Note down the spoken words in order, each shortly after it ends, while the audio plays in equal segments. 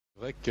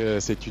C'est vrai que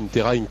c'est une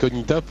terra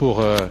incognita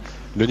pour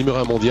le numéro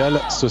 1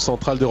 mondial, ce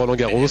central de Roland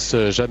Garros,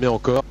 jamais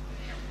encore.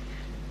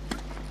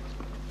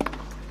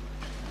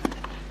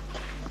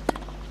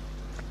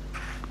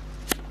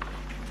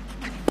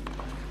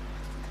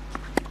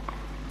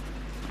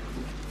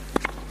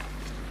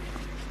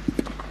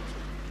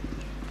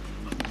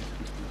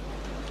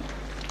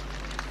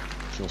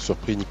 Qui ont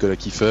surpris Nicolas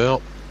Kiefer.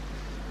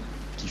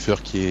 Kiefer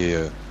qui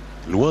est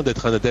loin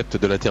d'être un adepte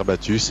de la terre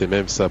battue, c'est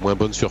même sa moins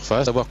bonne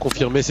surface. Avoir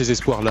confirmé ses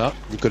espoirs-là,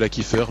 Nicolas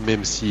Kiefer,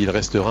 même s'il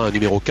restera un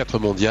numéro 4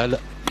 mondial,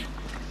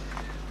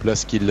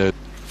 place qu'il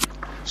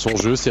son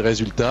jeu, ses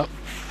résultats.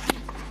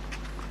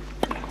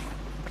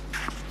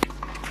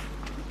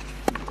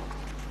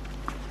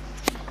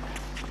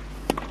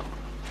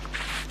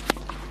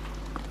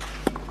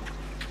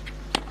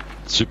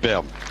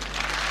 Superbe.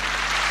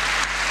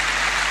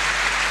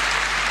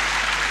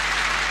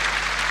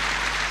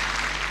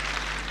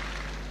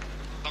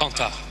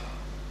 Rentard.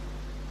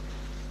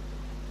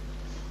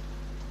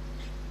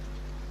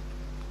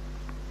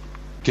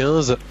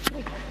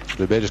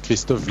 Le Belge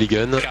Christophe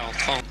Vliegen,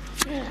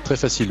 très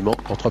facilement,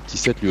 en 3 petits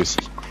sets lui aussi.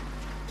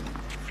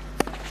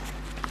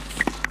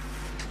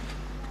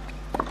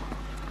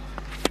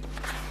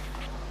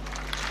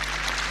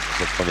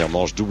 Cette première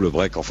manche, double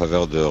break en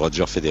faveur de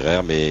Roger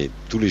Federer, mais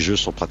tous les jeux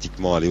sont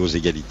pratiquement allés aux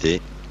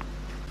égalités.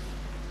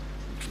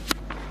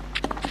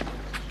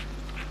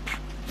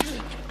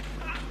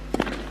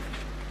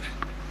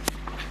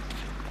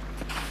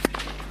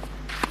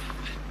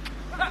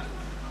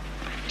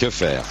 Que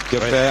faire? Que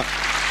faire?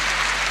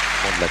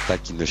 De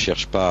l'attaque, il ne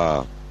cherche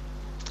pas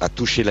à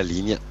toucher la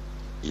ligne.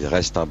 Il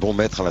reste un bon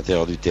maître à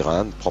l'intérieur du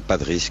terrain, ne prend pas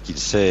de risque. Il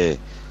sait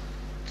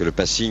que le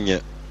passing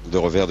de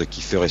revers de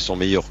Kiefer est son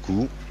meilleur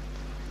coup,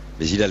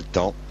 mais il a le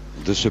temps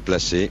de se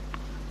placer.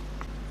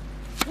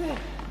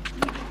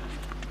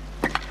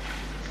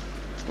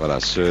 Voilà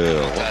ce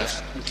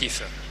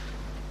Kiefer.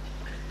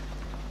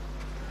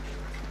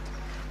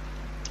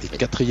 Et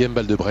 4e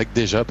balle de break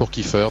déjà pour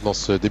Kiefer dans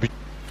ce début.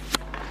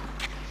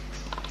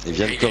 Il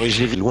vient de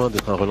corriger, loin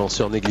d'être un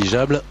relanceur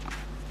négligeable.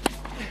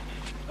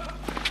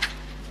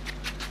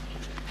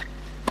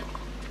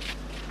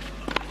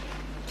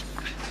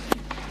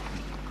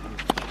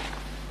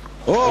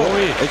 Oh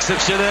oui,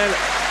 exceptionnel.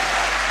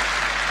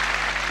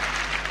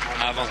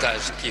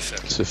 Avantage Kiefer.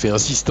 Se fait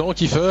insistant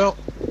Kiefer.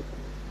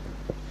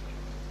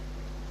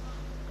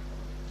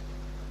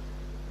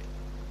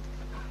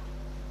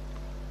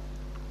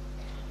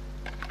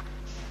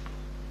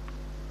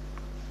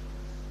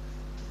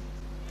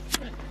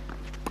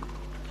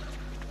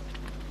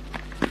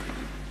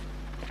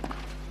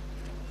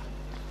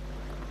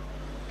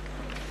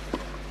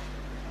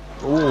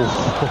 Oh.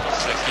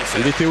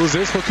 Il était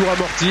osé ce retour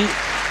amorti.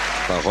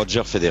 Par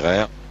Roger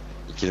Federer,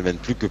 qui ne mène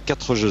plus que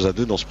 4 jeux à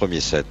 2 dans ce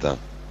premier set.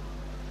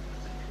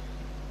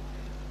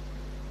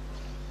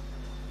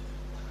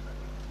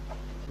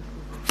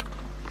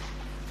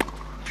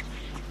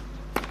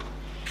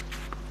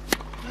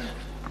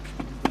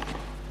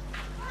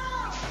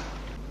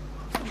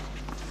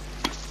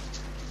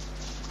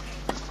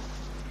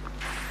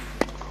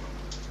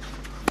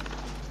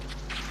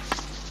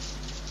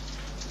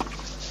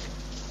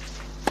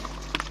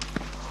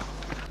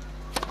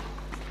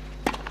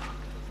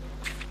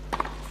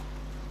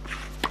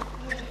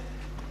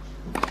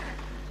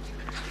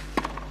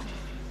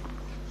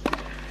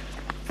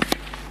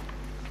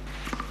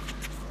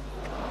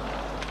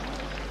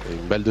 Et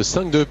une balle de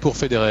 5-2 pour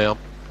Federer.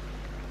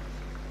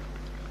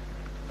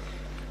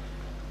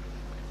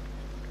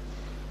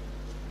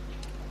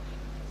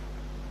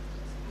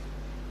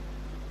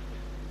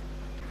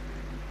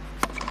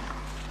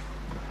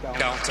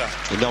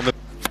 Énorme.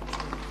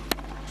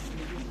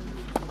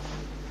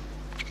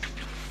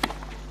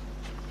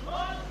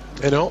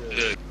 Et non.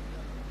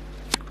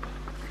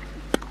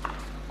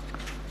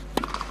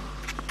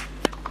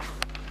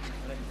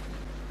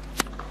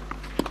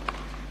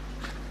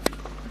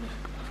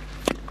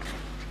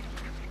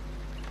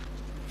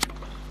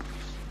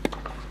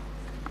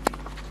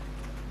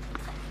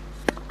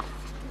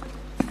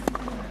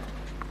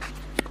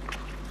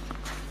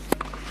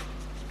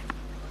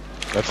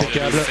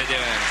 Impeccable.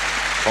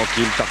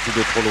 Tranquille, parti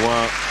de trop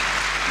loin.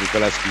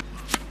 Nicolas.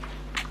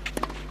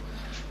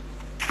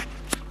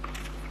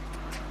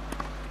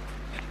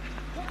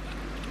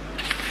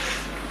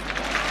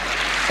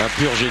 Un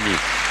pur génie.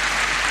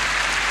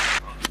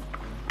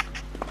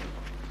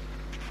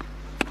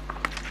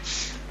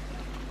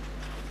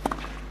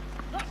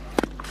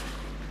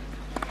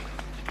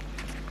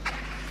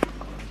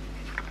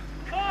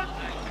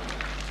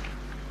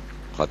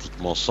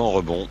 Pratiquement sans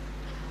rebond.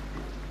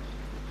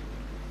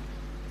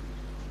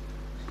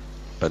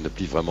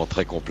 Panoplie vraiment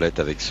très complète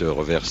avec ce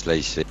revers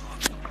slicé.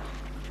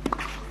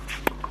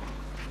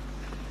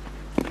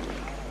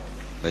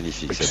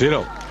 Magnifique.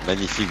 Excellent.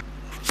 Magnifique.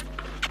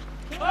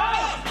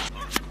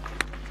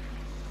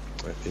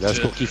 Et là,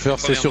 pour Kiefer,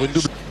 c'est sur une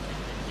double.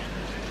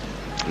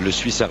 Le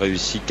Suisse a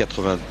réussi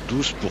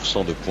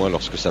 92% de points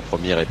lorsque sa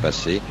première est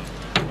passée.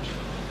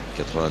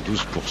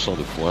 92%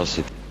 de points,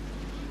 c'est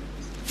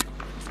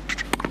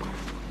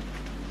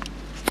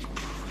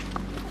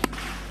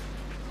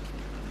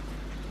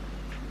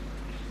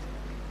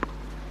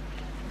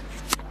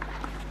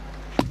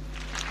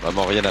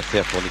Vraiment rien à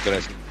faire pour Nicolas,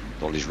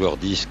 dont les joueurs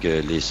disent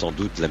qu'elle est sans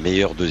doute la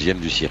meilleure deuxième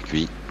du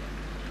circuit.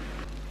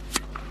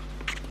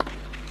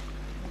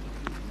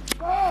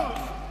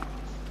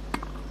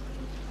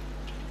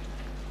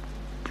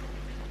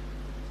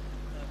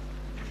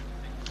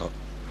 Oh.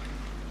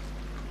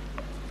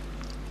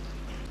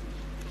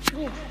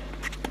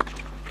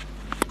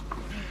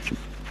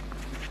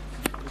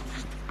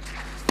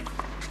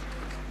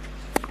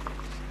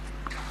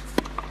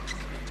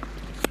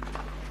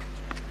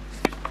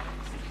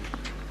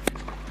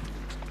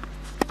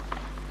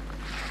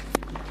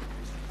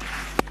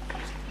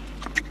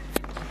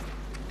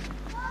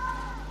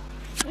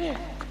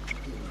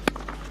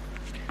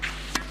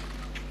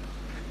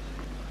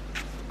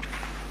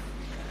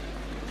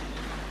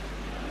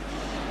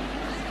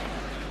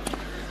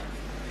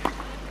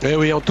 Eh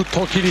oui, en toute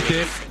tranquillité.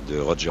 De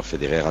Roger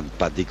Federer à ne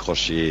pas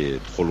décrocher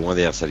trop loin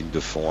derrière sa ligne de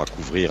fond, à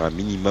couvrir un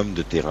minimum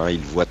de terrain.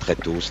 Il voit très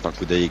tôt, c'est un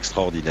coup d'œil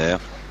extraordinaire.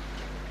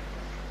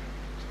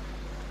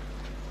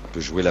 Il peut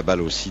jouer la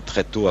balle aussi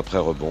très tôt après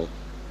rebond.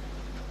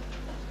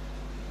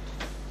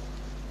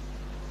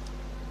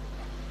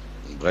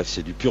 Bref,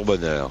 c'est du pur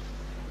bonheur.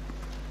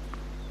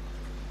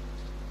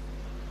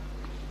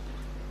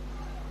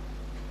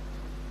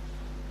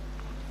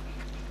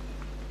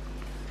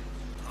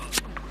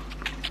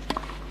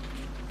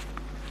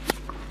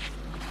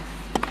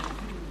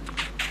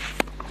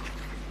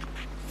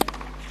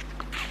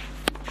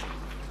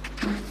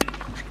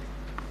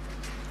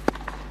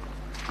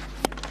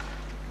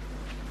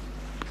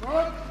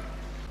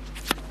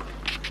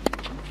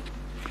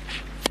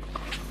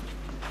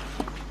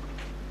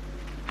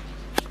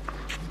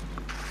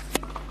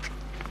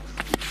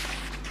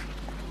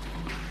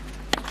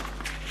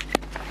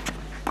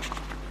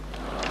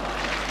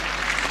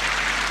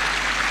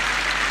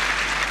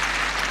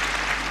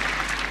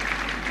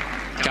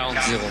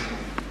 Zéro.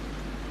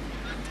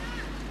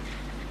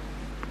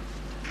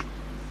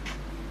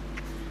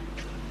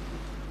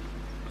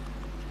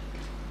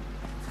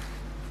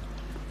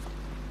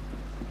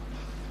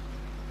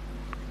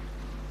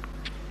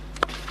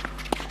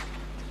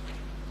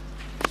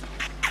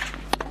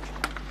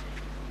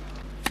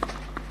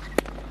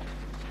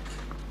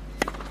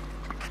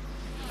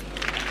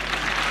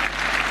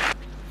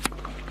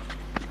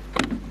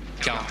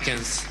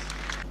 Quinze.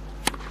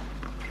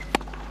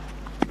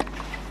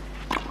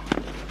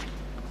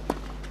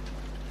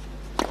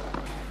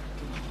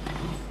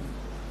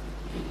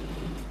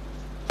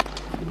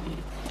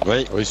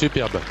 Oui, Oui,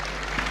 superbe.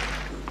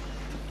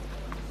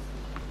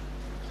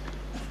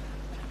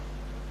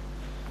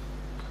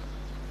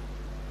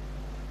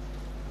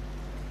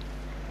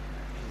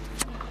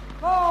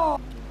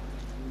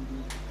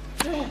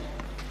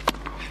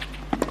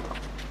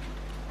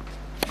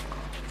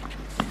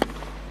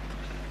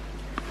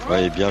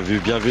 oui, bien vu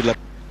de la...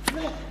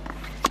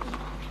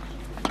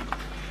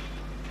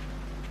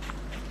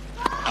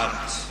 Out.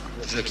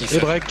 Jeu Et Kiefer.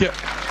 break.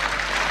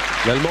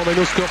 L'Allemand mène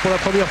au score pour la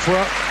première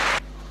fois.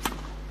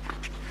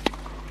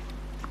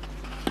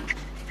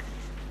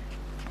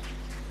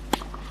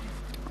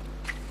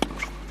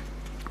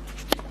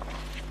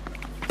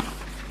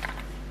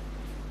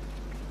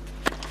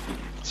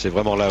 C'est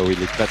vraiment là où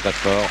il est très très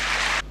fort.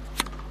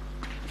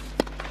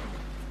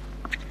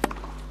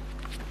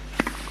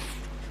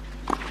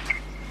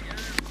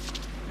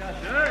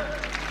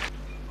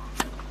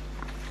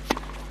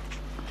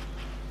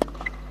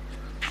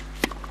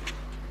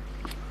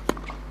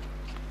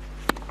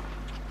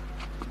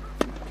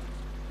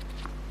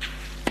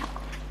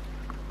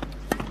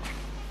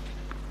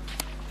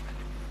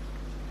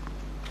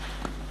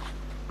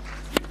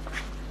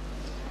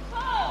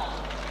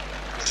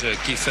 Jeu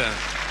Kiefer.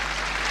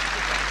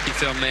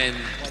 Kiefer mène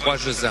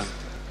 3-1.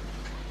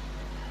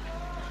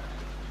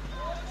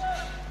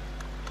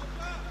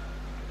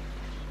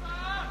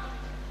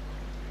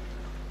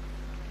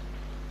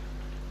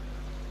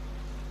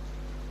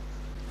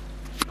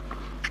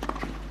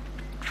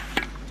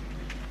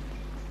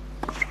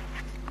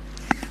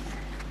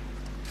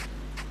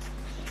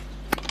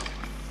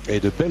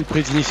 Et de belles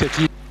prises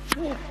d'initiative.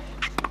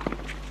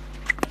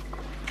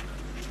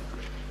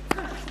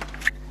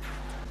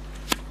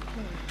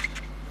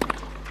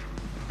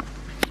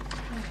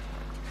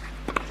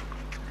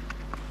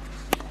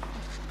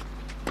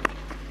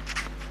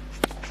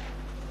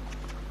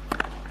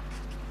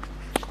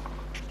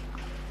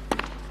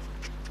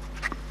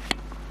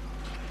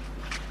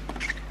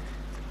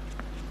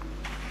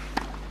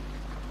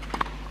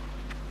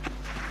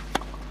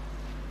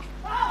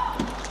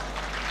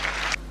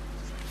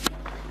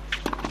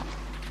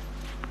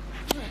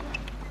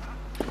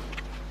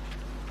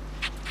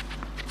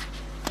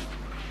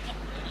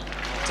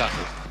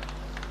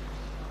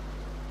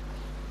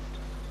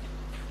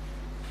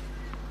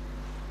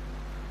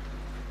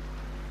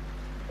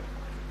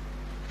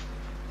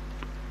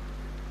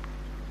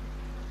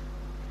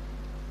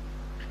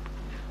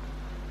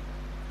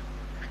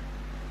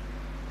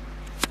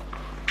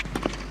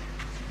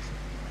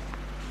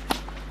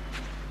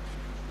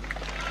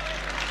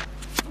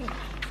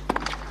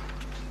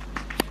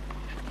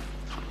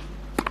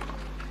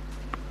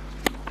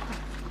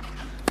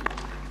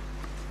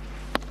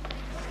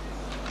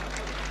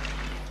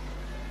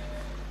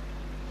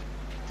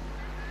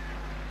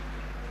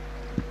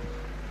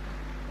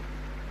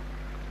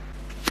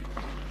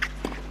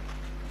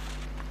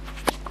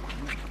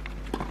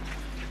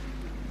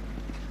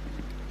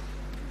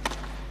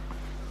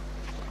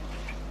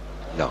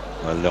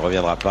 Elle ne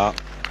reviendra pas.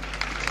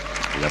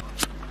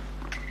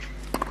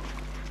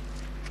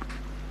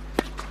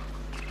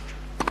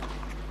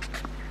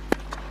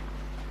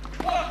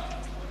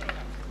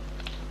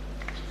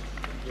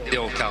 Et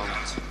au 40.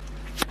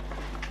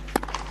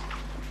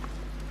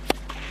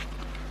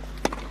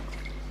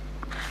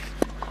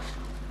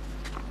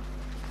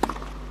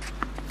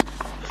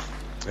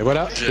 Et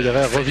voilà,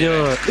 Federer revient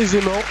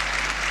aisément.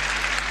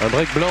 Un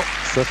break blanc,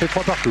 ça fait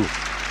 3 partout.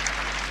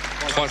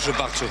 3 jeux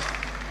partout.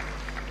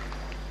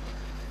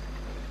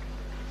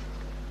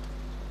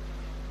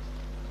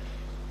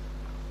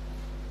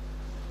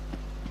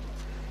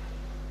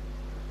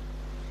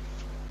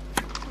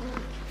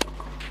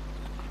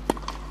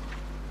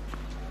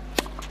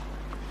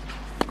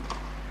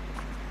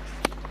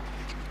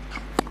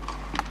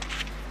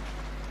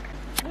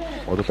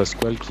 Roland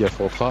Pasquale qui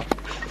affrontera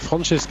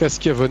Francesca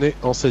Schiavone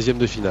en 16e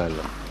de finale.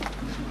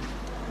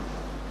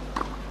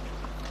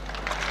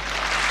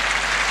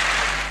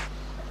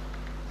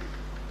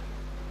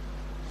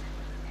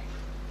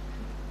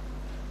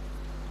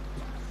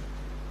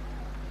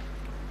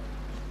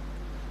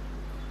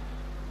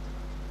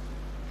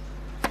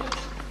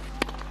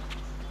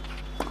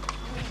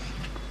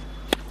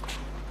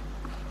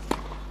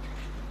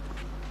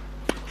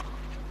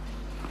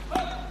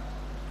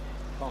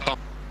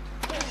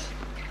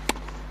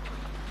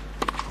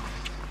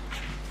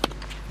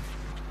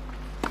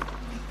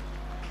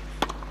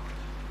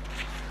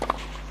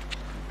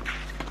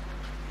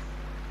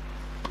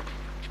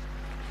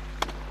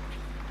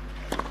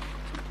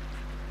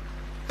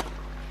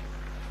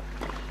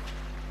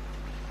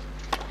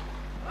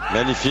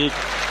 Magnifique.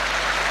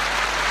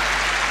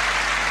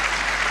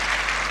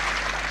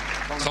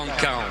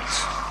 30-40.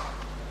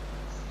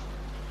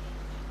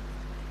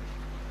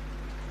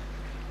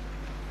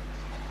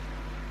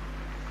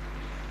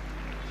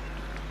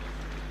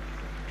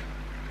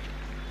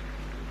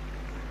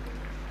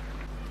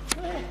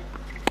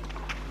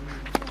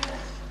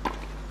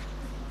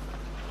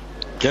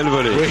 Quel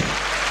volet. Oui.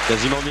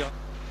 Quasiment bien.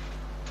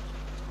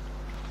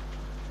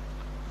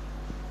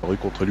 Rue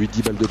contre lui,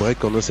 10 balles de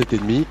break en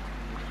 1,7,5.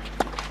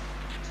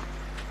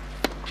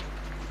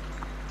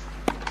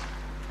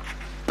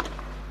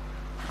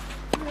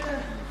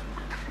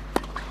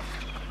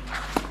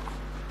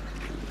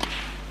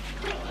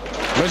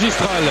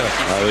 Magistral.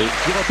 Ah oui.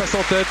 Il repasse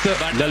en tête.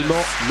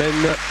 L'Allemand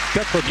mène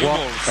 4-3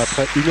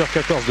 après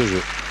 1h14 de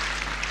jeu.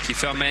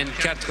 Kiefer mène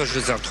 4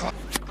 jeux à 3.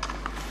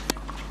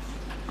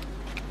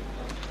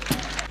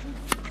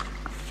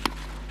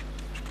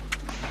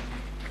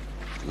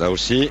 Là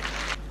aussi.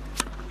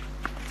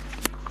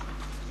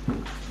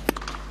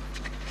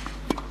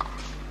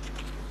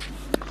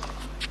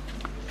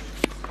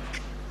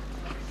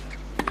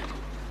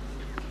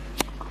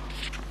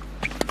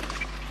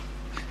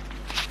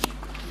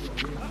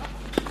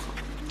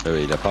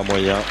 Oui, il n'a pas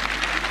moyen.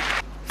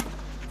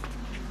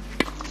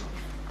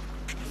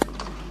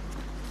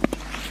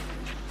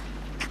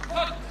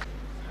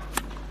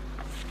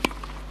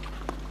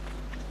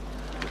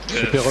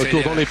 Super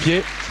retour dans les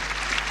pieds.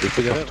 Et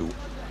Federer partout.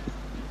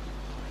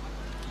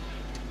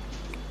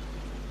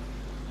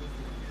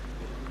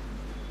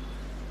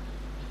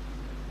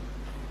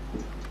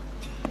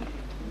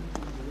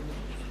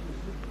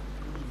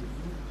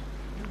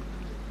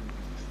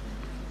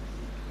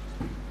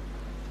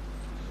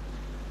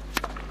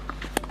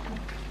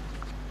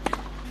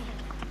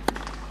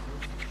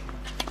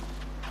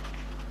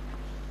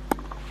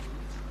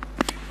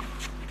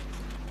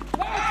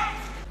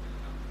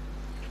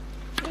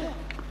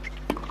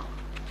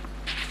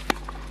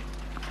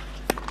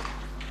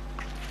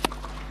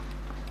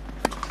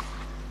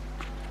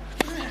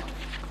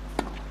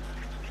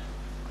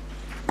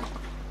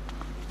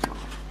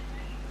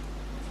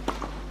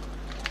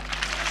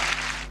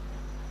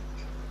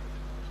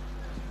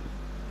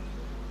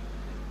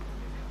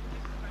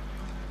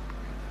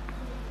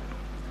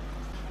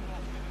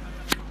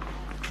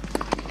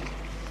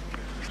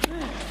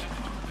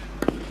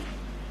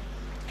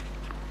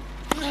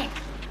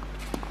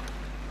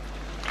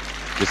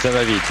 Et ça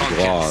va vite, tout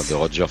droit de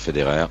Roger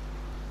Federer.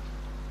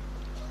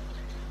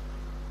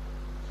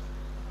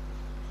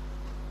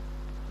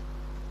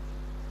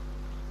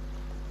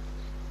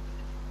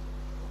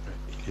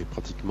 Il est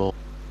pratiquement...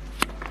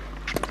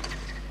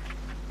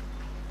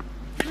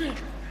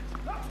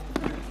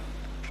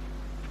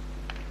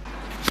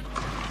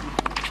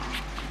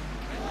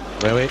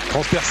 Oui,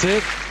 transpercé.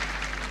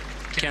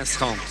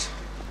 15-30.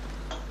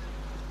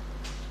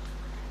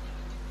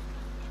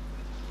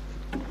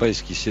 Pas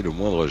esquisser le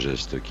moindre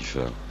geste,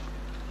 Kiefer.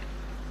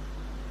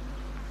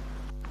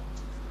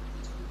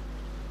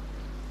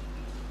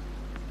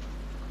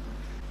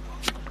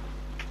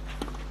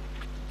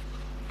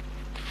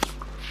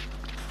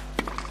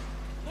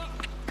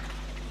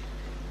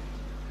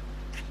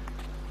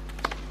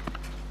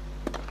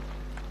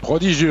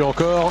 Prodigieux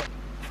encore.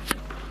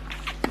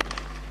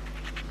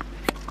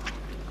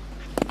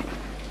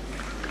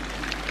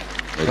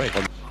 Ouais.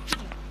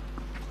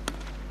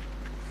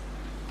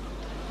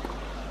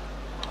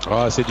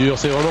 Ah, c'est dur,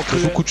 c'est vraiment cru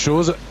beaucoup de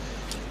choses.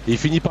 Il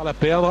finit par la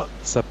perdre.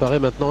 Ça paraît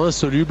maintenant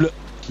insoluble.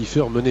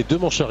 Kiefer mené 2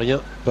 manches à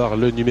rien par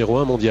le numéro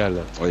 1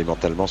 mondial. Oui,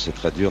 mentalement, c'est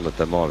très dur,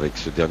 notamment avec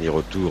ce dernier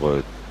retour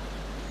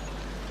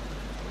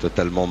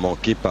totalement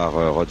manqué par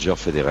Roger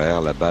Federer.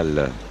 La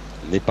balle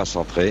n'est pas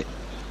centrée.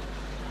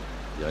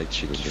 Direct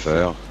chez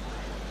Kiefer,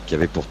 qui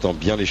avait pourtant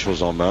bien les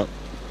choses en main.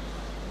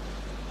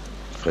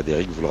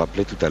 Frédéric, vous le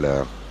rappelez tout à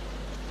l'heure.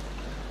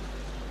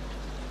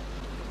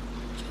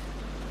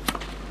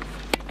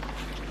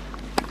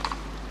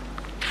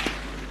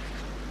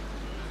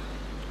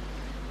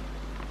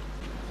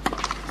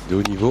 De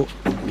haut niveau,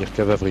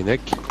 Mirka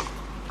Vavrinek.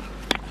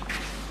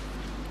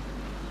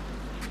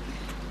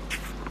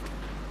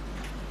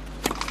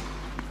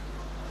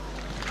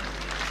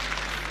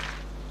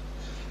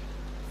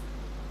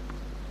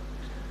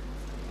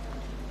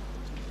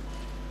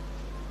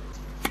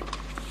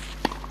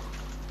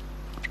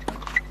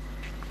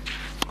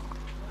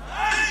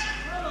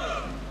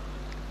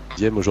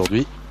 Dixième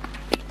aujourd'hui.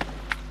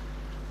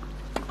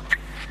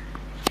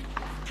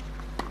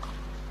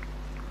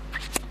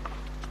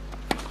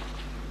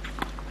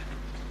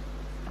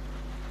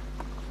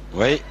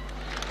 Oui.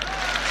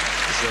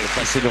 C'est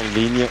passé longue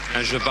ligne.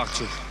 Un jeu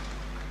partout.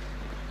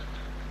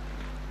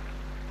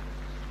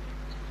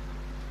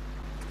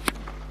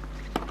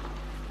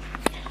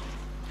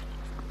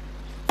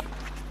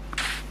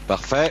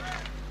 Parfait.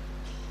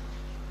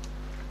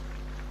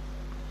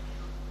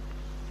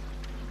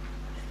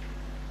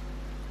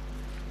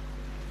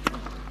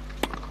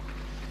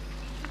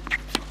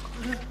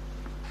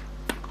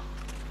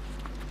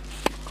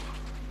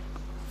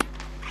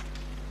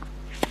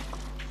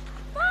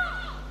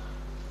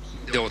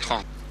 Zéro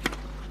 30.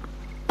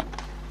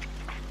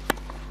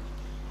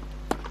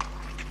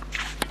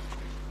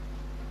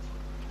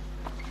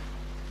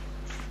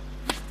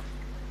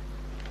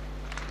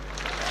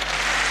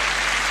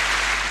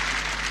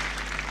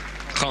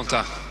 Trente.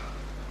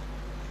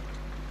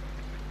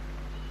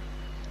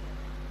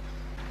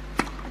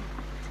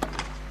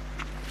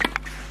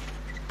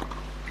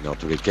 Mais en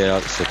tous les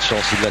cas, cette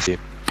chance, il l'a.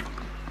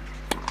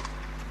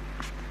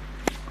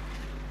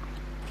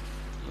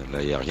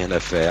 Là, il n'y a rien à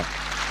faire.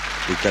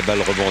 Dès que la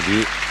balle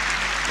rebondit,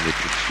 on est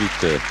tout de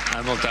suite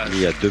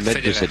mis à 2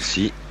 mètres de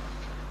celle-ci.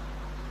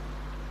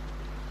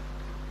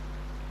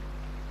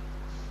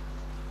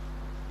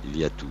 Il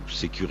y a tout.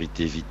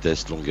 Sécurité,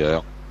 vitesse,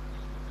 longueur.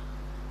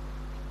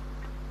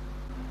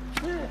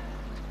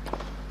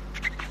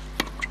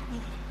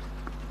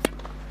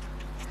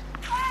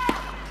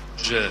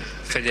 Je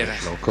Federer.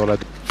 Encore là.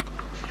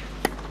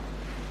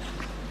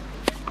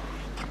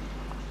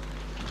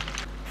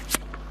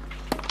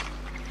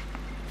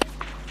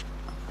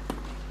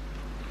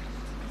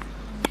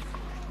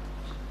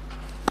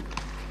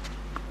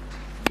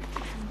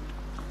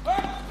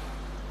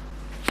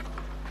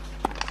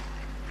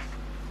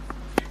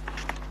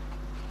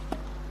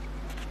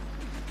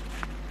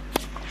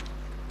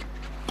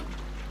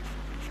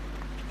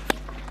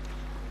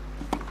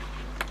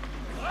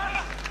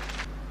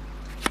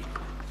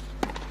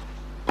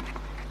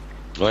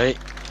 Oui.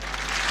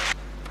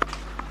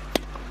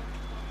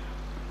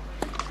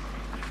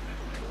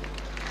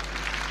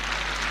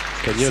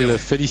 Espagnol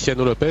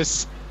Feliciano Lopez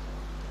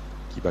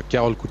qui bat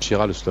Karol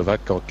Kuchera, le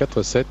Slovaque, en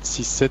 4-7,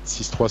 6-7,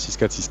 6-3,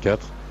 6-4, 6-4.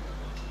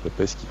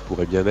 Lopez qui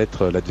pourrait bien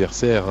être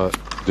l'adversaire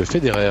de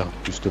Federer,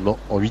 justement,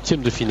 en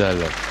 8e de finale.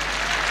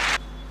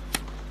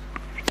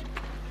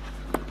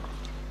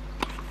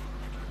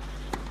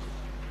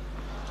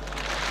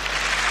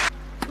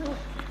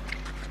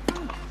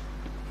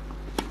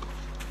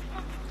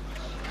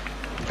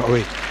 Ah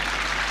oui,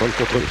 dans le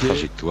contre-pied. Des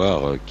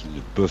trajectoires qui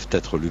ne peuvent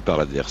être lues par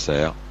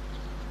l'adversaire.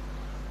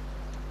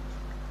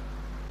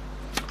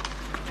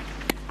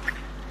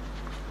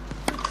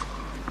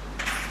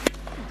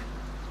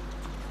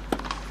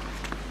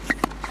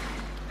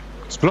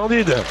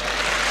 Splendide.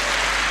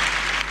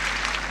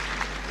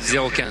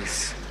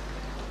 0-15.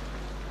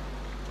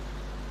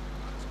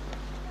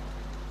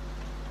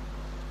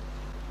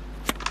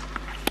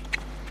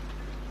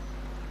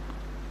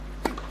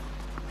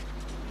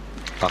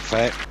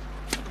 Parfait.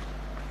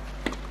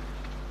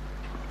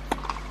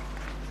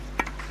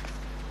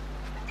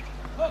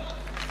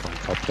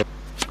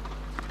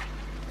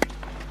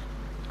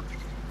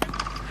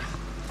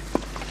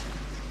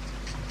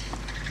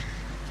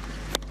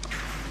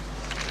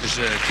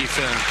 Je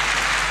Kiefer.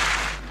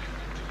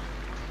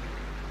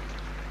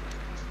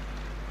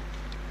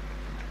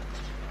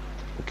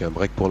 Donc un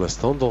break pour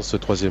l'instant dans ce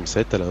 3e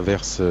set, à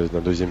l'inverse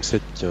d'un 2e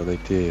set qui en a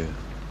été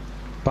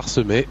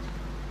parsemé.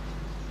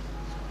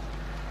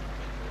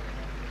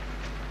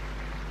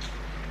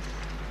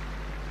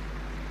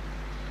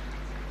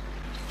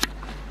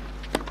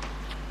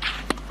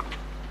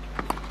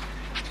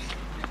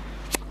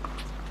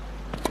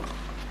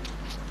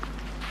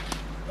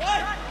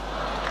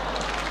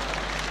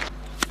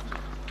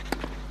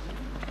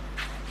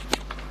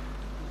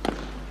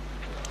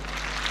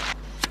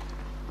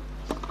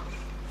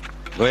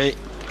 Oui.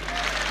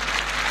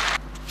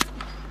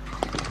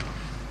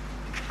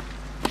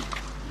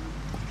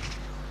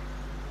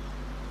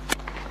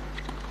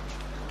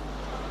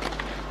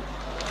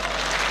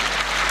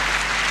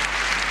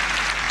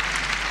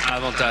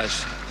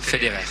 Avantage,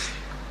 Federer.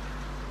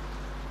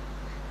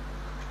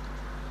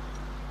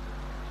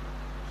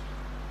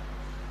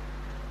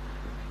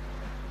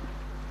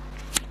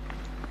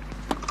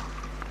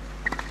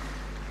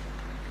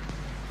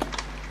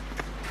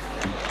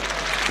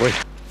 Oui.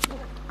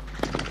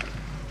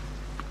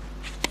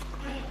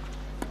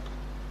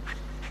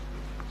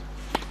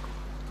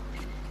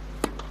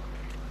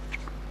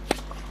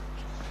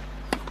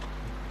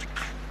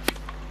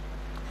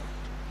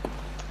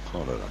 Oh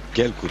là là,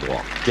 quel coup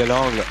droit, quel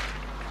angle.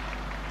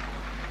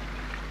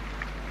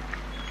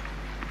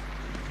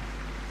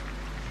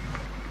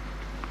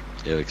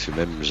 Et avec ce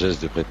même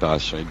geste de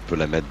préparation, il peut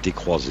la mettre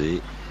décroisée,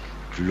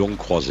 plus longue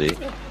croisée.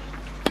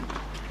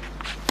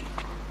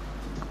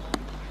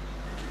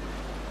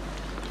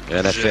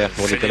 Rien à faire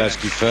pour Nicolas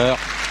Kiefer.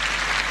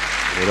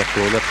 Alors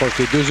qu'on approche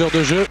des 2 heures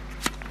de jeu.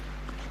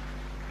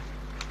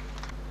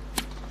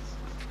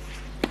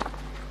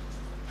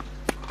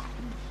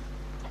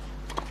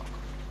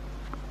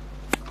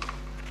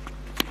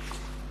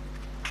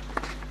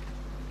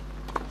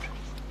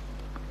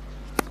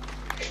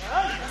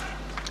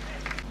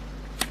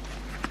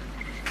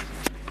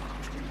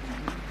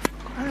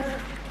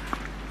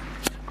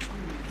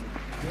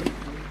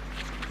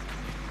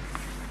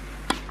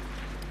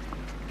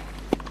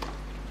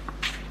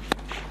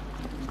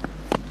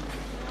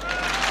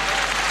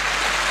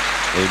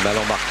 Et mal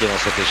embarqué dans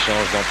cet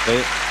échange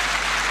d'entrée.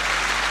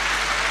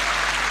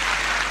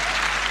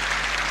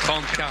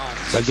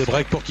 30-40. Balle de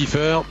break pour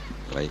Kiefer.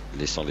 Oui,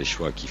 laissant les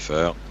choix à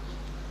Kiefer.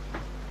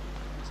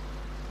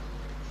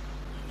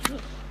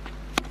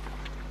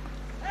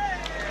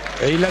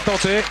 Et il l'a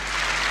tenté.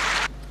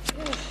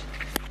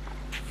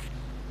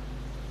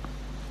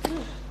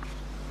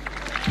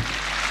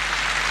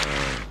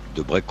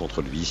 De break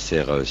contre lui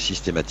sert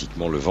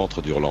systématiquement le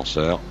ventre du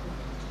relanceur.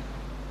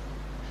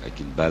 Avec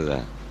une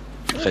balle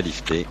très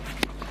liftée.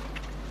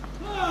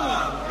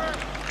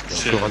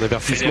 Encore un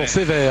avertissement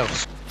sévère.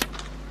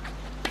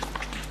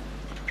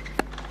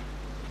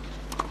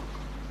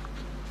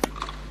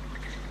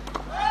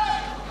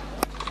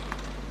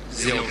 «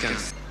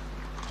 0-15.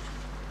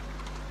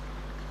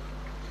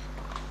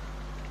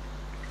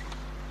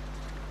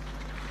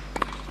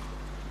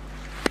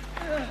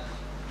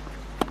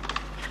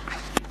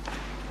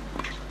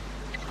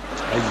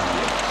 Aïe.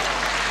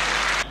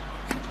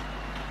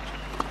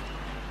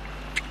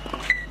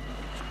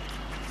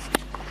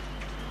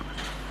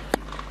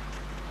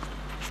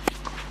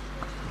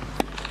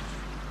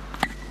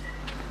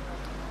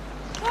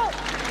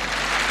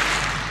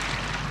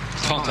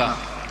 Trente-un.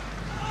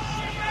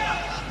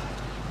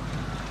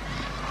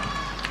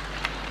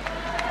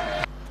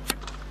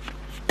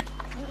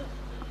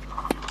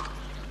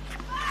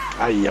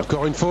 Aïe,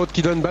 encore une faute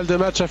qui donne balle de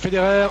match à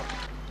Federer.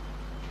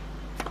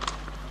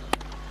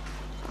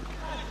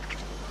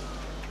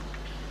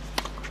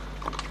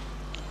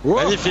 Wow.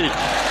 Magnifique.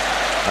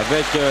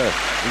 Avec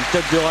une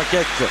tête de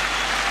raquette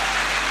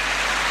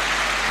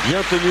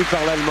bien tenue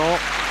par l'Allemand.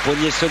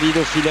 Poignet solide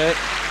au filet.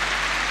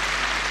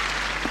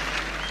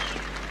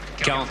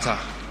 41.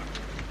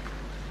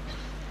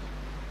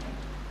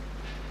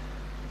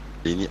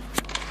 Ligne.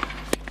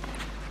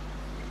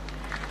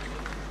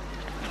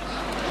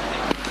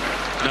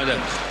 Roddick.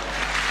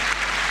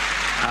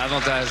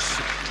 Avantage,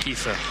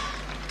 Kiefer.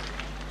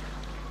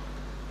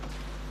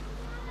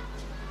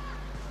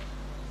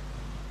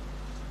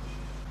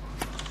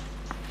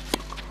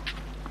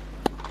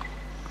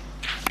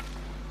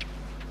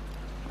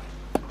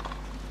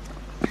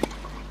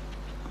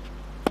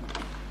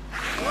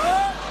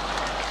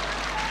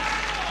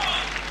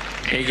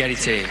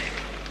 Égalité.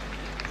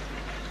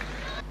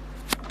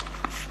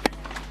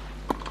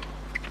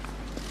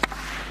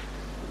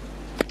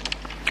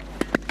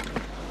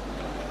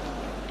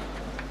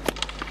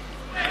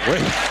 Oui.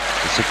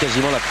 C'est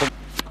quasiment la première.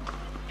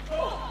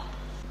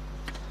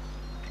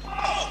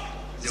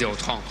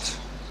 0-30.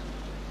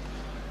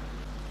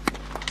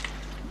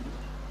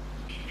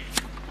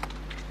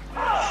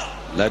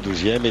 La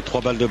 12e et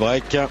 3 balles de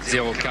break.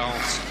 0-40.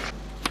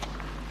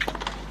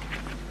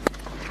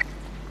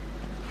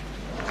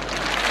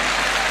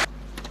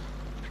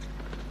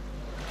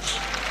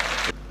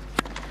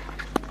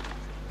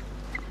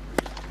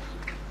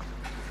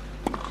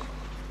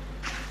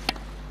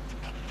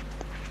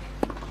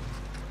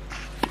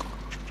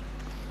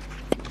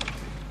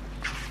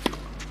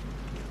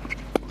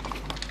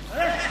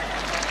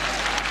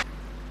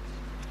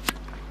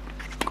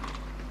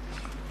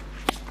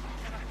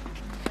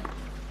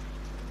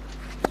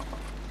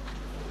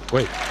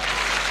 Oui.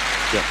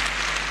 Bien.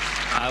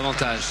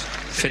 Avantage,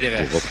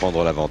 Federer. Pour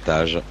reprendre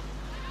l'avantage.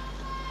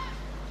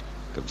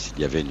 Comme s'il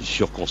y avait une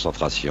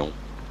surconcentration.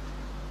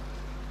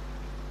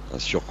 Un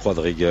surcroît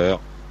de rigueur.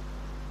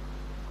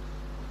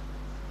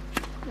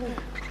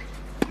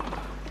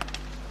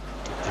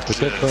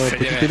 Peut-être un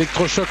petit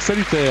électrochoc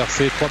salutaire.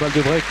 Ces 3 balles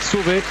de break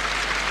sauvées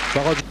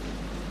par Roddick.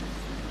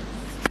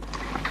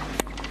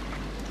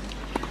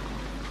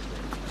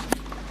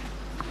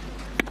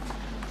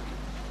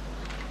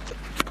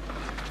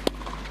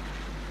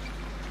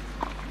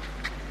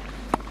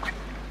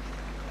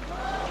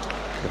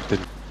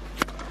 Certaines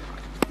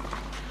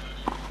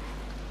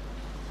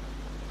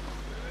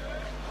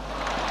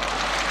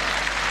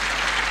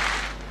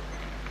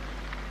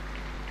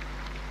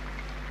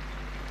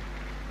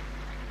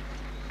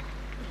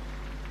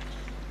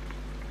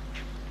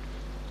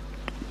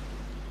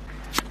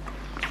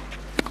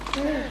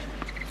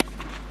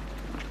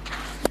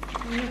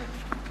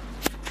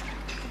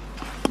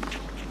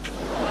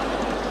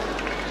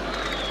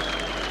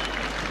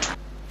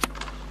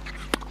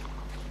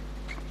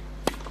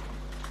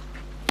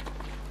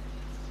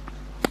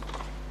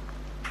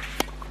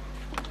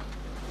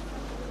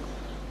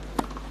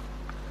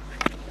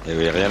Et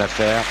oui, rien à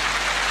faire.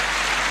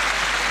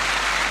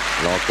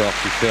 Là encore,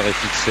 Kiefer est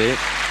fixé.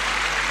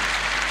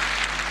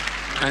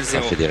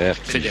 1-0. Federer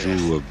qui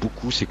joue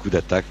beaucoup ses coups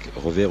d'attaque,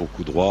 revers au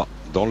coup droit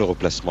dans le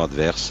replacement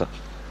adverse,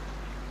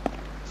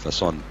 de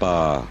façon à ne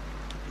pas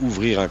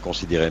ouvrir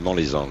inconsidérément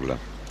les angles.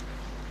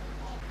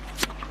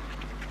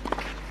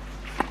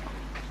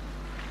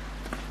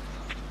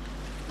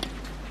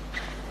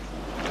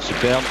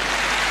 Superbe.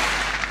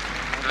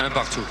 1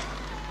 partout.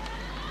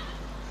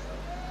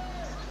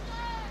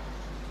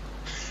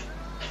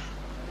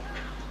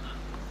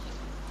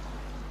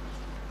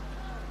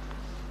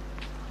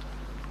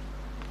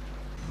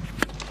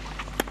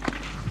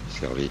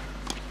 Servi.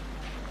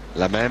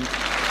 La même.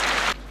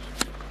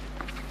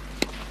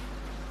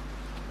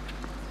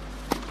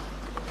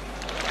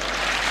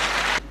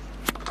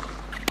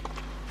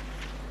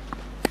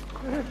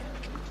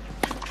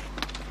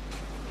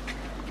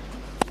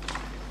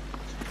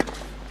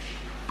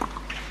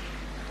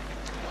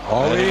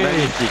 Oh oui.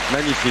 Magnifique,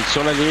 magnifique.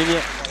 Sur la ligne.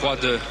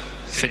 3-2.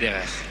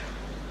 Federer.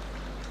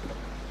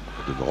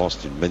 De Laurent,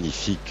 c'est une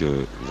magnifique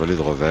volée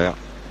de revers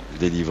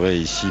délivrée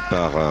ici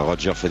par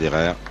Roger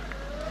Federer.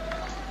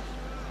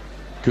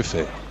 Que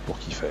faire pour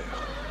Kiefer?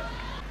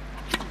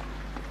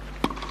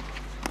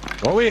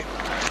 Oh oui.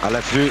 À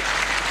l'affût.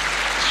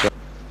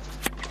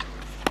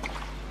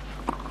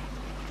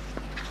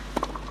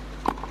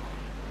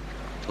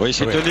 Oui,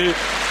 c'est tenu.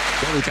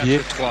 Dans le pied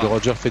 4-3. de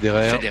Roger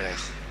Federer. Federer.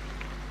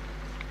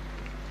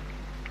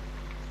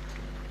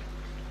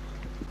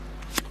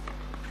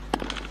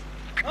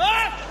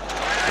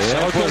 Et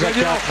un point à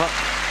 4.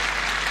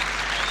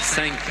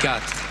 5-4.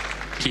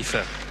 Kiefer.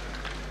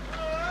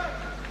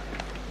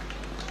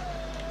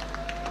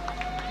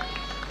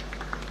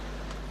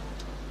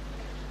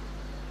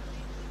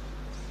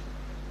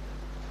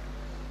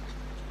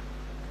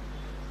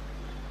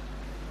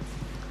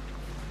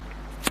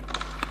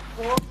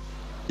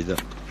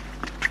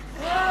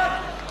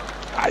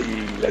 Aïe,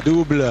 la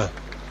double.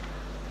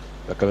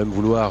 Il va quand même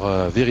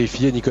vouloir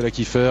vérifier Nicolas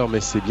Kiefer,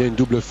 mais c'est bien une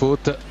double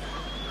faute.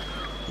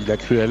 Il a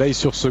cru à l'ail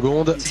sur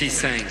seconde.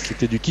 6-5.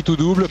 C'était du qui tout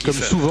double, comme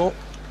Kiefer. souvent.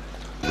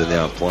 Donner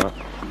un point.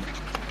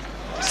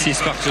 6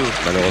 partout.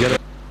 Malheureusement.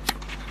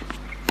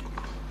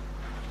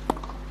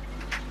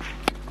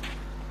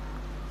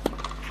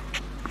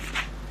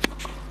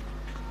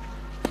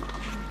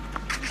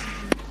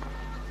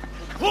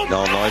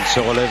 Non, non, il se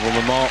relève au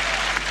moment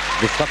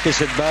de frapper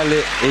cette balle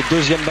et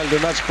deuxième balle de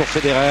match pour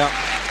Federer.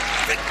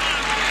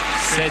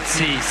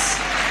 7-6.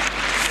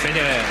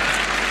 Federer.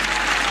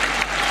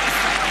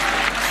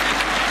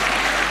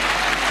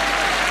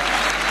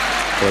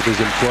 Pour la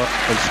deuxième fois,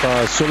 elle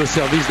sera sur le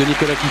service de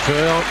Nicolas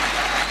Kiefer.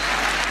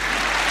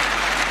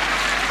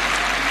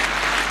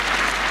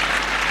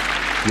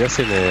 Il a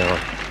ses nerfs.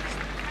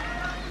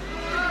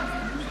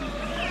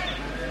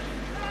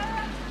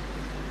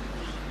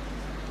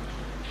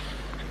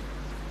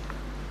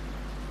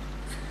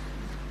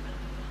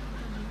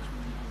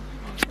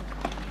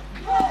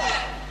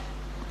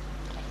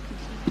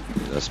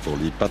 Hélas pour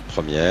lui, pas de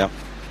première.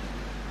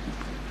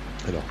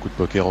 Alors, coup de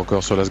poker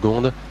encore sur la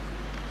seconde.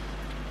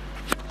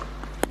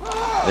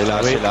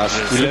 Hélas, Oui. hélas.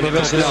 Il C'est a le mauvais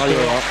mis scénario.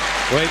 encore.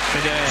 Oui,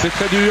 c'est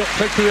très dur,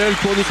 très cruel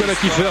pour Nicolas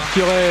Kiefer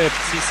qui aurait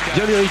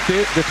bien mérité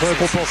d'être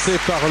récompensé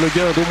par le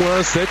gain d'au moins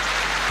un set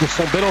pour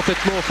son bel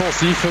entêtement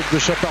offensif de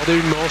chaparder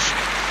une manche.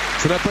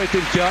 Ça n'a pas été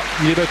le cas.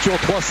 Il est battu en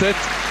 3-7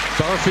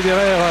 par un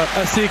Federer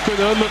assez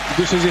économe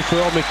de ses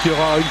efforts, mais qui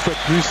aura une fois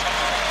de plus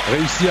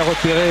réussi à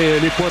repérer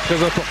les points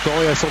très importants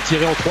et à s'en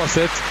tirer en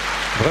 3-7.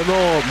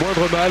 Vraiment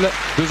moindre mal.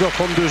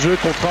 2h30 de jeu,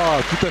 contrat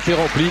tout à fait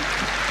rempli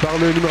par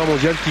le numéro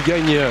mondial qui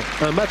gagne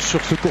un match sur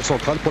ce court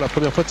central pour la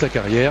première fois de sa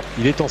carrière.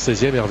 Il est en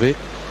 16e, Hervé.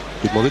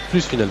 Que demander de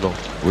plus finalement?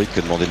 Oui,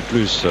 que demander de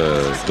plus.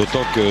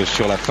 D'autant que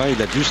sur la fin,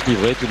 il a dû se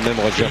livrer tout de même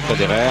Roger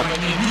Federer.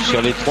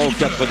 Sur les 3 ou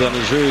 4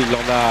 derniers jeux, il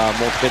en a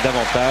montré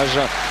davantage.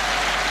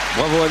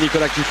 Bravo à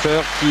Nicolas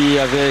Kiefer qui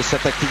avait sa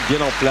tactique bien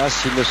en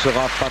place. Il ne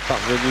sera pas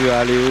parvenu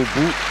à aller au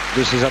bout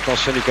de ses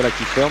intentions, Nicolas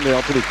Kiefer, mais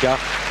en tous les cas,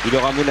 il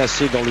aura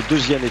menacé dans le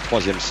deuxième et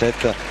troisième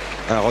set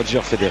un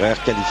Roger Federer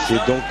qualifié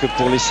donc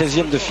pour les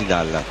 16e de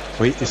finale.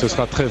 Oui, et ce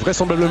sera très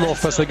vraisemblablement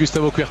face à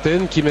Gustavo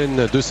Kuerten qui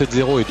mène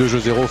 2-7-0 et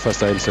 2-0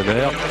 face à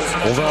Elsener.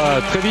 On va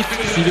très vite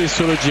filer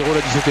sur le Giro, la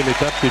 17e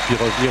étape, et puis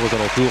revenir aux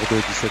alentours de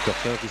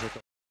 17h15,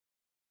 17h.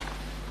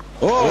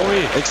 Oh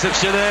oui,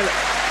 exceptionnel.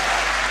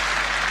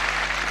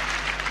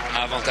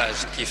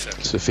 Avantage, Kiefer.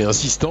 Il se fait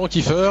insistant,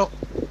 Kiefer.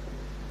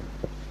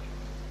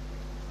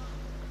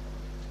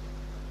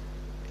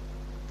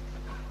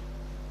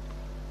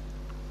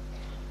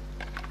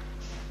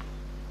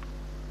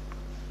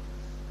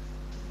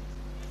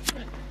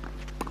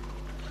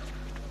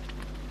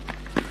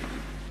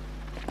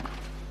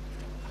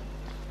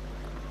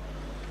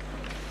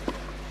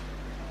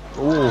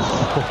 Oh.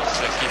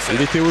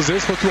 Il était osé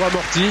ce retour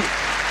amorti.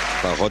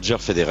 Par Roger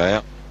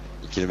Federer,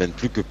 qui ne mène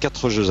plus que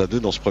 4-2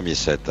 dans ce premier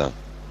set.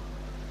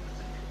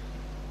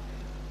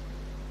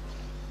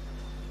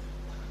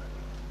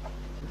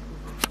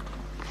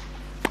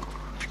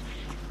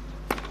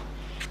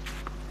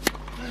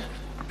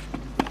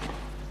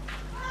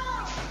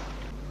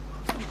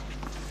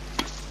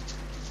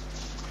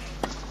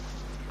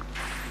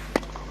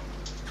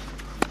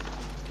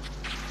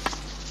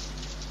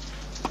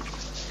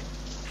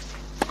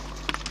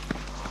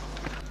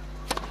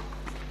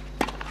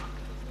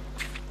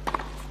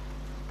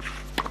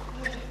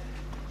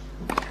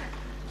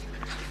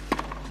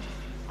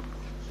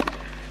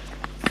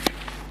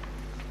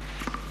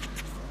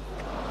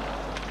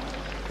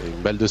 Et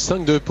une balle de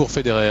 5-2 pour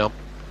Federer.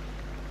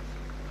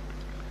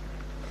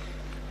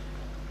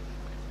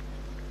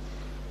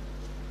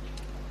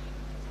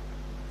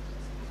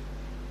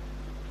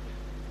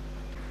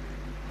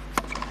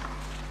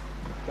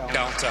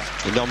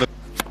 Énorme.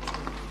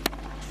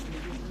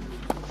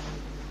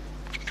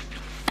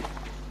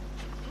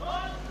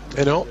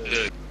 Et non.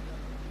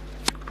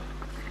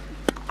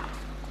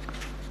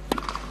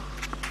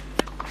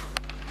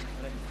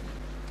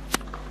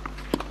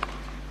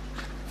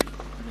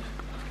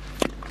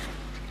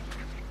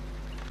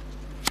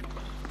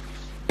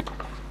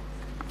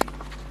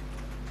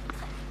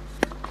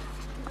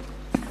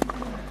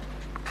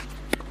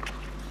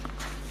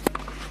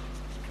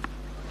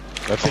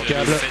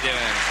 Impeccable.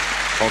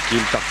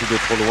 Tranquille, parti de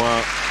trop loin.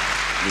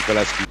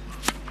 Nicolas Kiefer.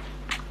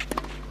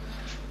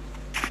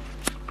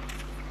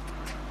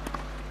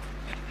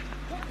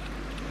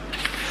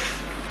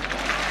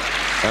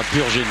 Un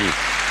pur génie.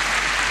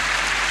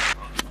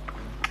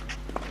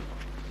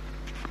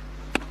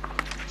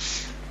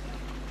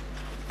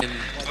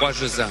 Trois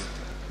jeux à 1.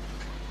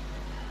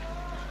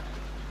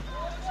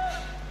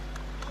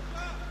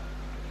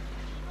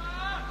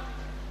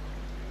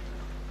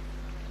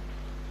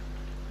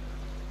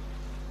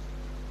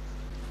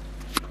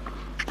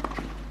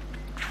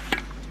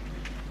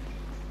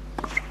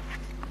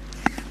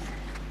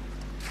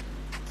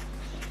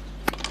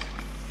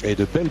 Et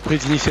de belles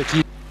prises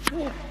d'initiative.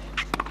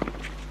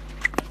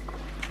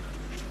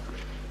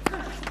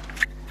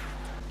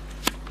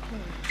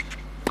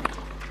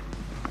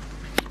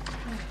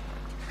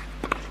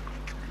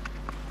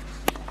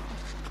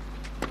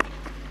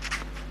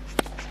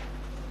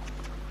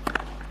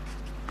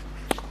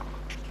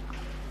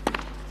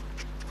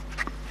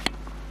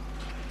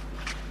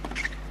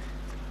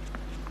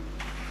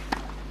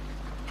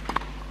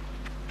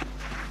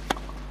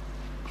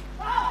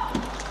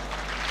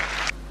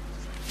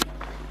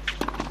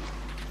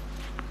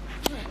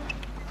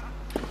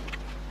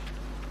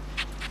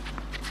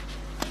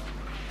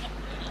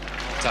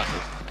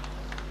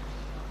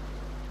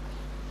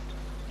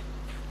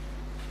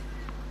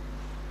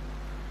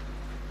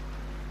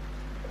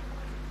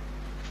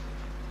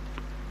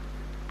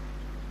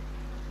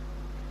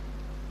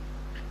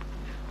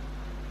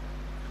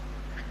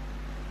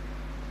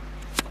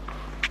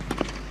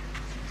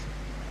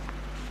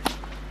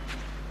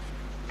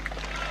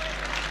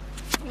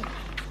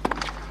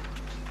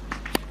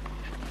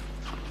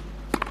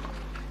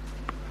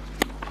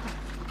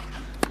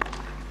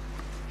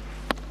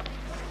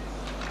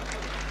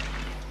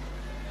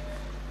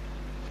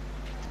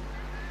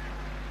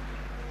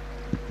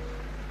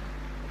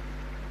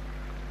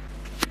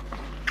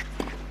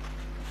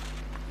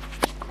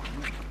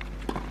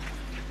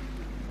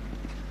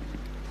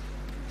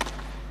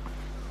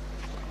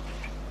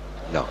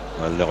 Non,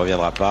 elle ne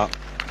reviendra pas.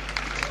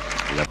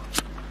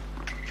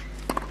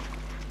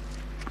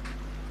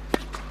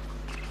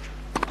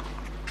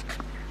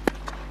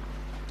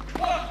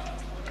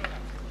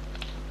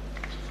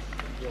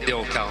 Et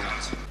au 40.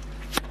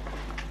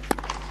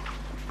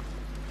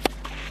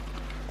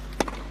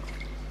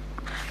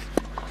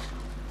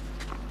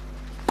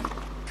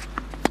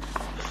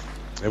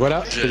 Et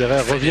voilà, Federer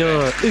revient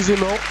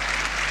aisément.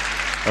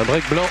 Un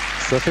break blanc,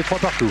 ça fait 3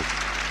 partout.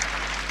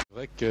 C'est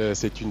vrai que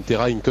c'est une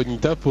terra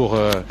incognita pour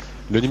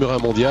le numéro 1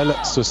 mondial,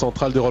 ce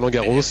central de Roland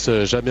Garros,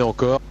 jamais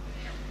encore.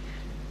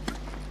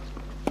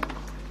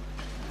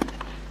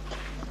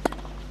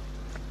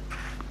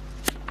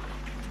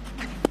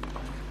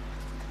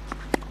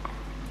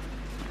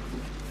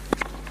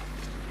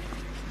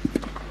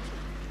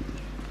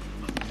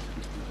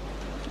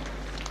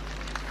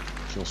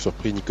 Qui ont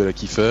surpris Nicolas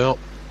Kiefer.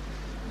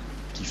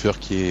 Kiefer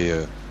qui est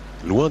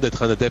loin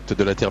d'être un adepte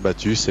de la terre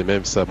battue, c'est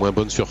même sa moins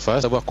bonne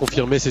surface. Avoir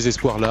confirmé ses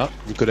espoirs-là,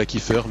 Nicolas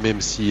Kiefer,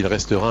 même s'il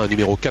restera un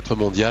numéro 4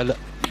 mondial,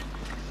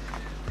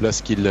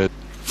 place qu'il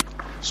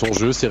son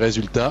jeu, ses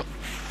résultats.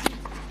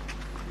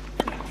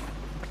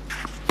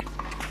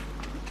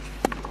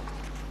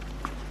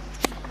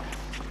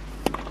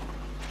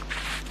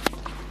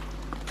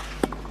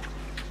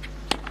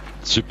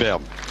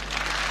 Superbe.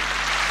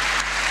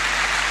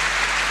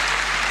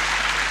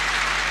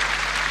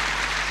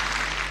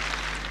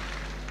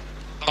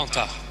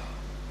 Quentin.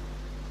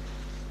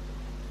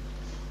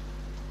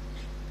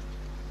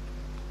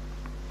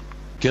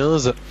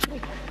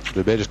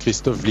 Le Belge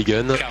Christophe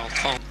Vliegen,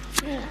 40.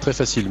 très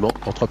facilement,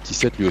 en 3 petits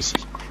sets lui aussi.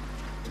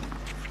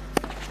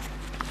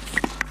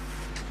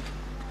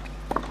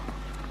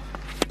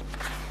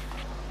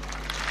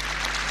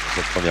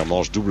 première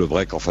manche, double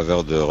break en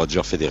faveur de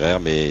Roger Federer,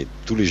 mais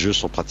tous les jeux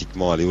sont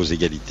pratiquement allés aux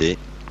égalités.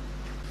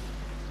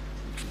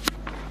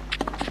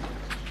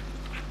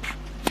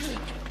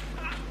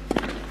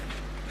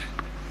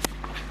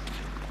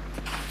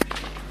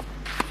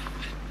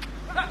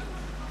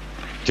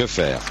 Que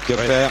faire? Que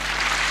faire?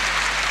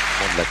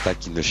 De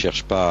l'attaque, il ne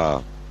cherche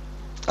pas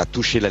à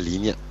toucher la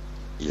ligne.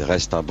 Il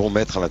reste un bon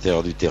maître à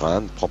l'intérieur du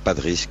terrain, ne prend pas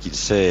de risque. Il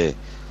sait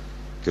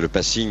que le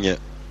passing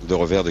de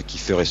revers de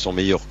Kiefer est son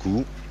meilleur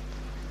coup,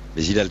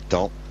 mais il a le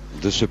temps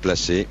de se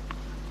placer.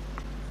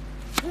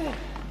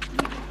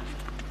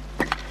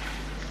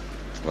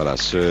 Voilà,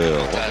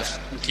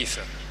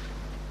 Kiefer.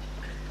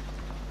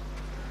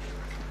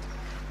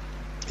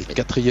 Et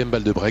quatrième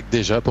balle de break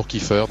déjà pour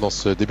Kiefer dans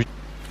ce début.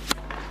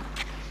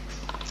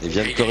 Il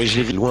vient de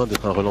corriger. Loin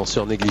d'être un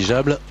relanceur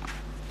négligeable.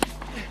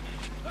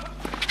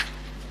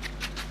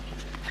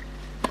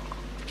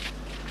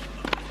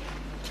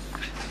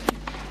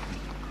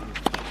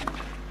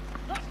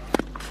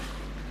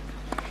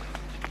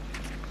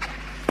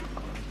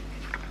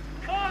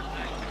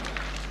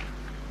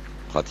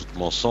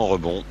 Pratiquement sans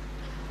rebond.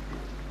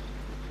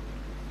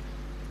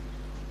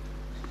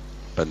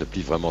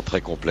 Panoplie vraiment très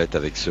complète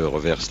avec ce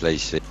revers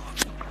slicé.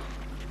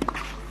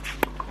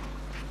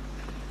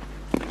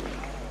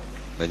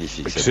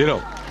 Magnifique.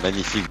 Excellent.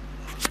 Magnifique.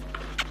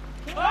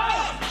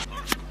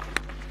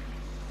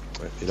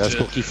 Et là,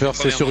 pour Kiefer,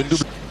 c'est sur une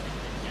double.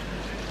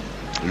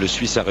 Le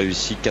Suisse a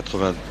réussi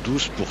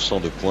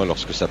 92% de points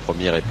lorsque sa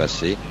première est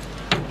passée.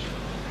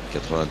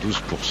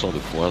 92% de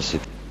points, c'est...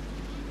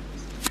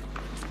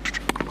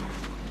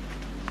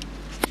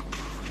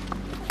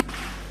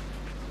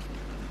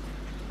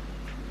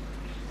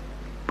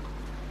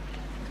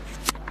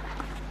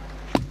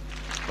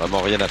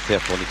 Vraiment rien à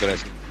faire pour Nicolas,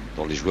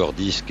 dont les joueurs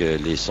disent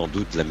qu'elle est sans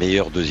doute la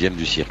meilleure deuxième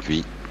du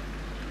circuit.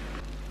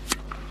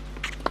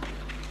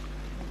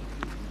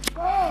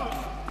 Oh.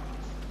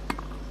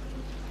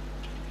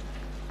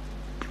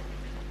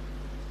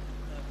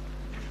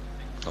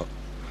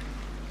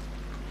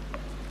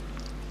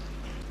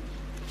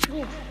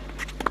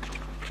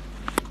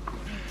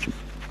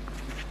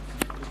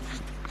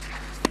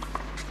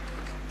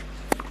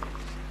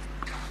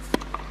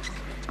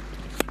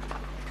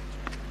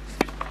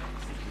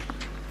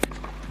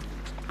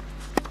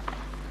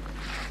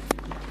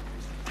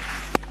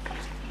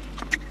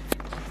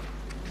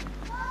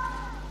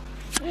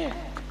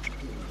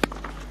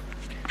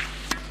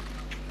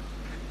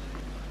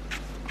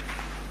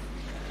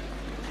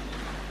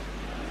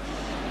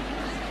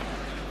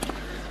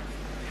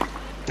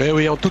 Eh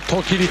oui, en toute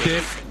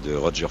tranquillité. De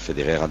Roger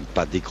Federer à ne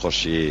pas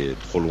décrocher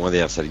trop loin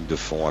derrière sa ligne de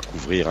fond, à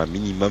couvrir un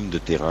minimum de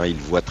terrain. Il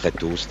voit très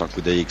tôt, c'est un coup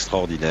d'œil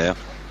extraordinaire.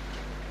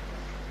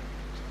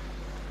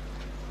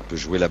 Il peut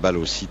jouer la balle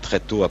aussi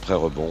très tôt après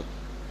rebond.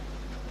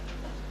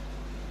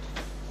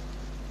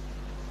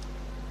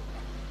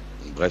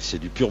 Bref, c'est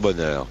du pur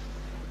bonheur.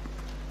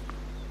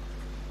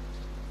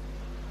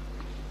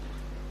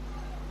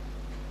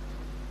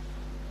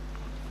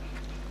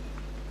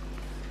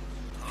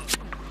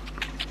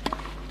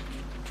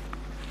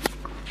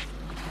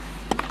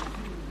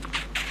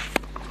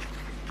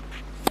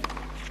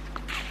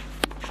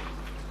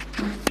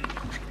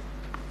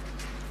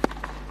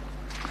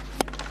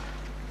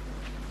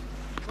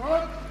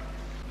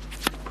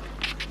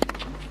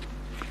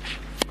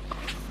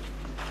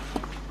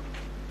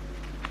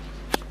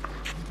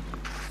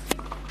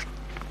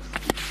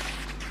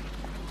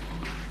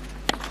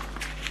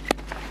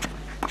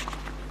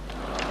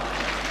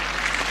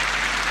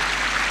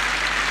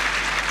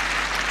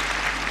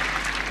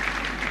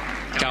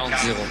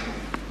 Zéro.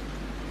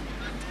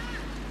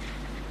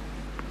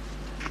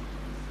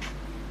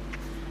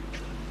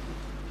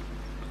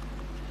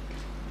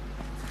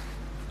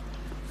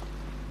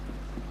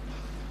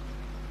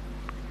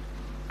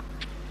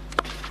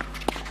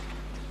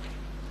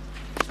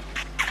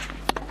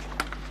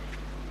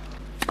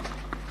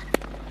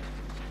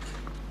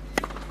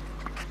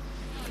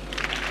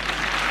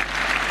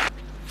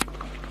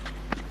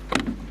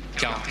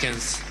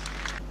 Quinze.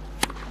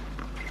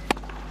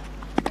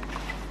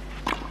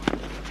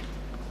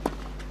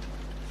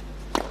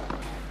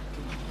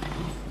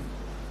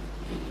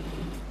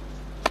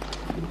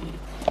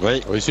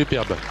 Oui, oui,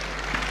 superbe.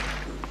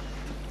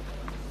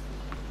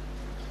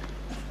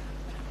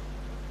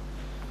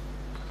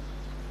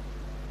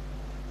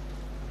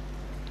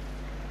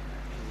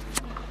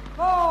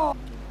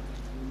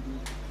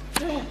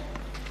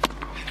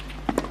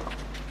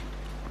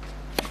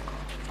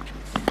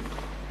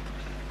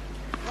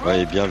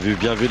 Oui, bien vu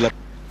de la...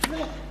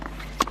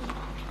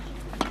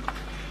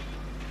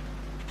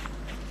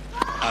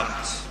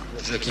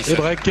 Et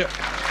break.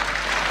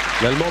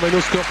 L'Allemand mène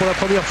au score pour la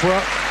première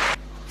fois.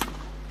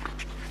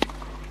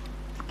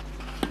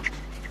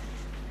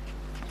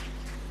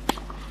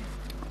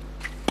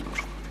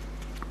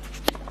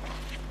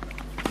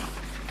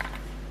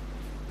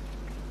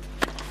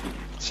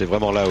 C'est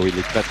vraiment là où il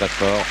est très très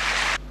fort.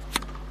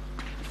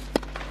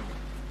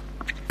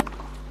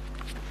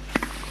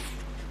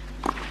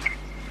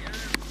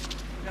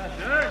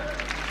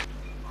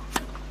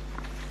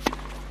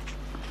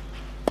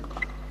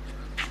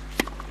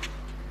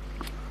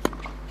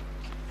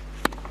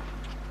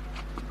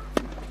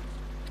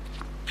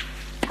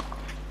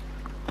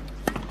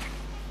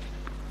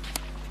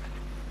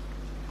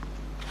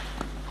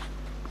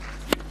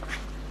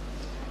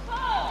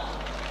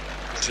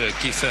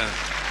 Kiefer.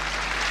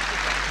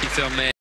 Kiefer met